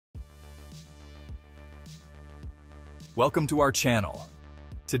Welcome to our channel.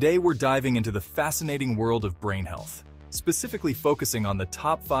 Today we're diving into the fascinating world of brain health, specifically focusing on the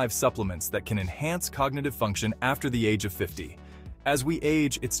top 5 supplements that can enhance cognitive function after the age of 50. As we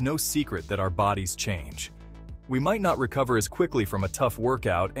age, it's no secret that our bodies change. We might not recover as quickly from a tough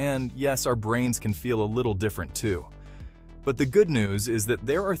workout, and yes, our brains can feel a little different too. But the good news is that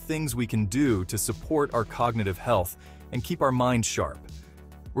there are things we can do to support our cognitive health and keep our minds sharp.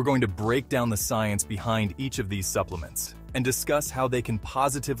 We're going to break down the science behind each of these supplements and discuss how they can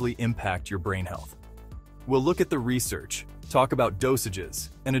positively impact your brain health. We'll look at the research, talk about dosages,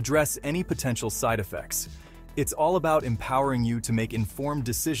 and address any potential side effects. It's all about empowering you to make informed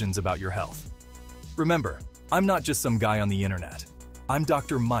decisions about your health. Remember, I'm not just some guy on the internet. I'm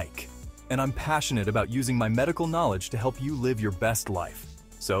Dr. Mike, and I'm passionate about using my medical knowledge to help you live your best life.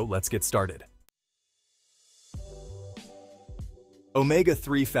 So let's get started.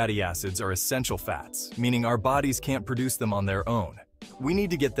 Omega-3 fatty acids are essential fats, meaning our bodies can't produce them on their own. We need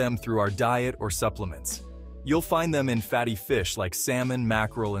to get them through our diet or supplements. You'll find them in fatty fish like salmon,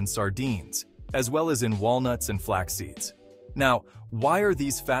 mackerel, and sardines, as well as in walnuts and flax seeds. Now, why are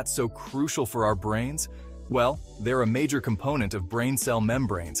these fats so crucial for our brains? Well, they're a major component of brain cell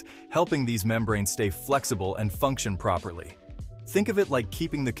membranes, helping these membranes stay flexible and function properly. Think of it like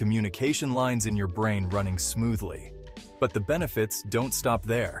keeping the communication lines in your brain running smoothly. But the benefits don't stop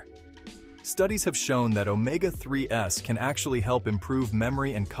there. Studies have shown that omega-3s can actually help improve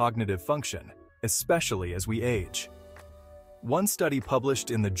memory and cognitive function, especially as we age. One study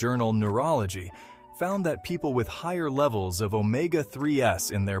published in the journal Neurology found that people with higher levels of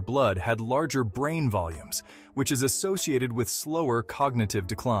omega-3s in their blood had larger brain volumes, which is associated with slower cognitive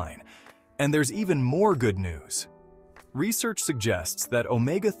decline. And there's even more good news. Research suggests that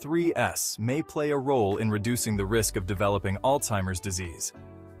omega-3s may play a role in reducing the risk of developing Alzheimer's disease.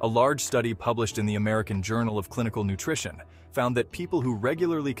 A large study published in the American Journal of Clinical Nutrition found that people who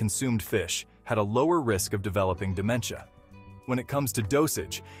regularly consumed fish had a lower risk of developing dementia. When it comes to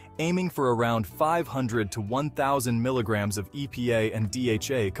dosage, aiming for around 500 to 1,000 milligrams of EPA and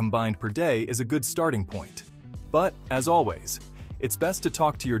DHA combined per day is a good starting point. But, as always, it's best to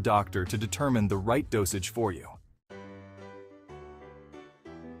talk to your doctor to determine the right dosage for you.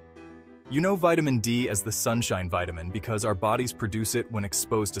 You know vitamin D as the sunshine vitamin because our bodies produce it when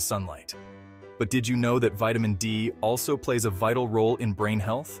exposed to sunlight. But did you know that vitamin D also plays a vital role in brain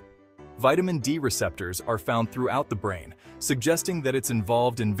health? Vitamin D receptors are found throughout the brain, suggesting that it's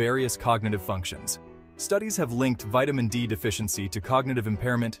involved in various cognitive functions. Studies have linked vitamin D deficiency to cognitive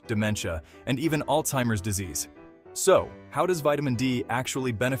impairment, dementia, and even Alzheimer's disease. So, how does vitamin D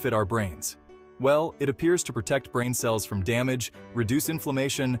actually benefit our brains? Well, it appears to protect brain cells from damage, reduce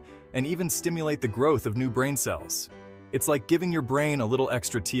inflammation, and even stimulate the growth of new brain cells. It's like giving your brain a little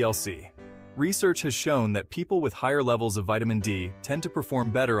extra TLC. Research has shown that people with higher levels of vitamin D tend to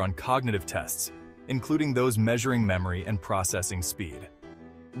perform better on cognitive tests, including those measuring memory and processing speed.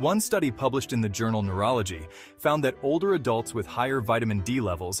 One study published in the journal Neurology found that older adults with higher vitamin D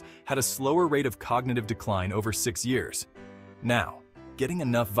levels had a slower rate of cognitive decline over 6 years. Now, getting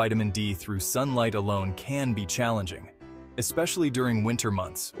enough vitamin D through sunlight alone can be challenging, especially during winter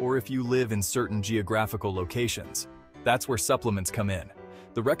months or if you live in certain geographical locations. That's where supplements come in.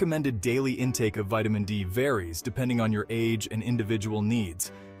 The recommended daily intake of vitamin D varies depending on your age and individual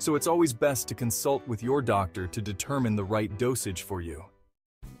needs, so it's always best to consult with your doctor to determine the right dosage for you.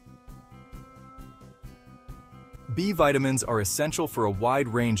 B vitamins are essential for a wide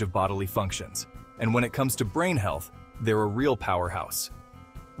range of bodily functions, and when it comes to brain health, they're a real powerhouse.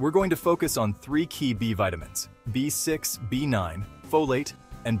 We're going to focus on 3 key B vitamins: B6, B9, folate,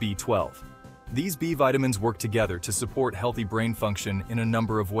 and B12. These B vitamins work together to support healthy brain function in a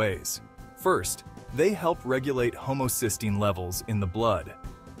number of ways. First, they help regulate homocysteine levels in the blood.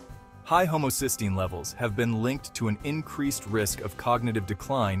 High homocysteine levels have been linked to an increased risk of cognitive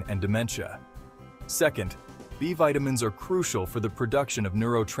decline and dementia. Second, B vitamins are crucial for the production of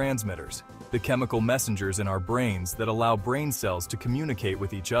neurotransmitters, the chemical messengers in our brains that allow brain cells to communicate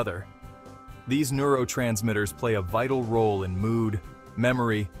with each other. These neurotransmitters play a vital role in mood,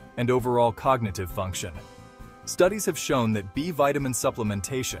 memory, and overall cognitive function. Studies have shown that B vitamin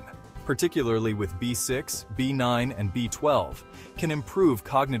supplementation, particularly with B6, B9, and B12, can improve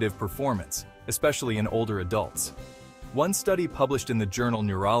cognitive performance, especially in older adults. One study published in the journal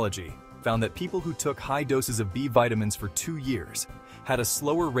Neurology found that people who took high doses of B vitamins for 2 years had a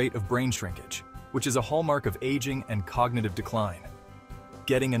slower rate of brain shrinkage, which is a hallmark of aging and cognitive decline.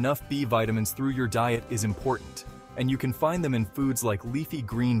 Getting enough B vitamins through your diet is important, and you can find them in foods like leafy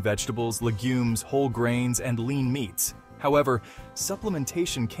green vegetables, legumes, whole grains, and lean meats, However,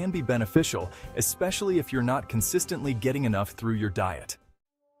 supplementation can be beneficial, especially if you're not consistently getting enough through your diet.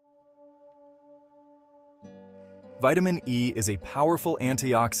 Vitamin E is a powerful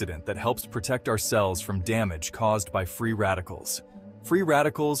antioxidant that helps protect our cells from damage caused by free radicals. Free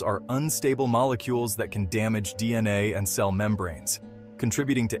radicals are unstable molecules that can damage DNA and cell membranes,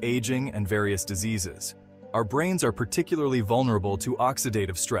 contributing to aging and various diseases. Our brains are particularly vulnerable to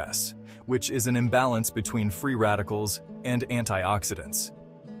oxidative stress, which is an imbalance between free radicals and antioxidants.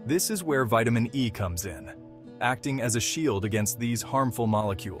 This is where vitamin E comes in, acting as a shield against these harmful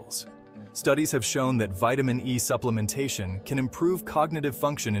molecules. Studies have shown that vitamin E supplementation can improve cognitive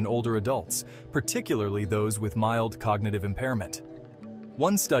function in older adults, particularly those with mild cognitive impairment.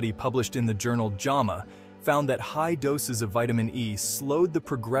 One study published in the journal JAMA found that high doses of vitamin E slowed the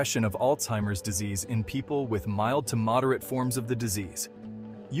progression of Alzheimer's disease in people with mild to moderate forms of the disease.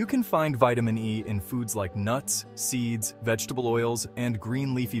 You can find vitamin E in foods like nuts, seeds, vegetable oils, and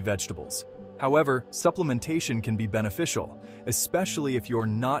green leafy vegetables. However, supplementation can be beneficial, especially if you're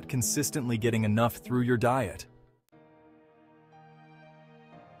not consistently getting enough through your diet.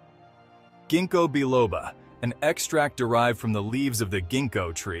 Ginkgo biloba, an extract derived from the leaves of the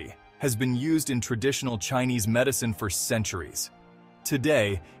ginkgo tree, has been used in traditional Chinese medicine for centuries.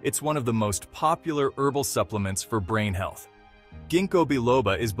 Today, it's one of the most popular herbal supplements for brain health. Ginkgo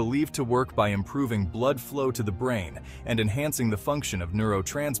biloba is believed to work by improving blood flow to the brain and enhancing the function of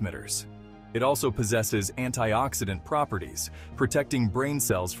neurotransmitters. It also possesses antioxidant properties, protecting brain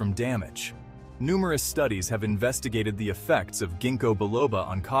cells from damage. Numerous studies have investigated the effects of ginkgo biloba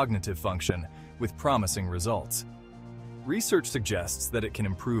on cognitive function, with promising results. Research suggests that it can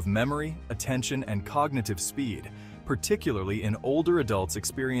improve memory, attention, and cognitive speed, particularly in older adults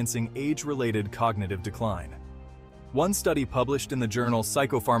experiencing age-related cognitive decline. One study published in the journal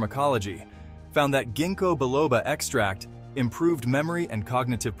Psychopharmacology found that ginkgo biloba extract improved memory and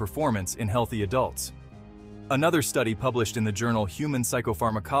cognitive performance in healthy adults. Another study published in the journal Human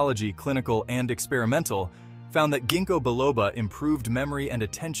Psychopharmacology Clinical and Experimental found that ginkgo biloba improved memory and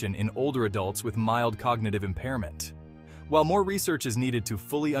attention in older adults with mild cognitive impairment. While more research is needed to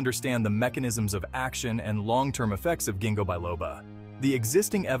fully understand the mechanisms of action and long-term effects of ginkgo biloba, the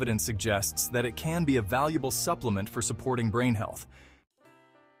existing evidence suggests that it can be a valuable supplement for supporting brain health.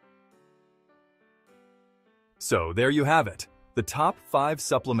 So there you have it, the top 5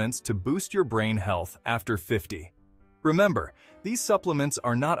 supplements to boost your brain health after 50. Remember, these supplements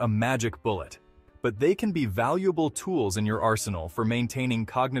are not a magic bullet, but they can be valuable tools in your arsenal for maintaining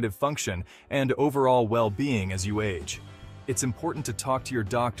cognitive function and overall well-being as you age. It's important to talk to your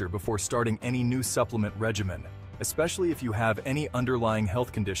doctor before starting any new supplement regimen, especially if you have any underlying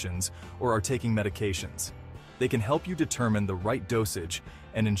health conditions or are taking medications. They can help you determine the right dosage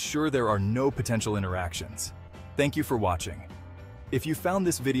and ensure there are no potential interactions. Thank you for watching. If you found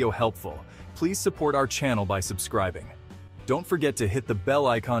this video helpful, please support our channel by subscribing. Don't forget to hit the bell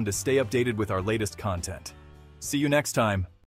icon to stay updated with our latest content. See you next time.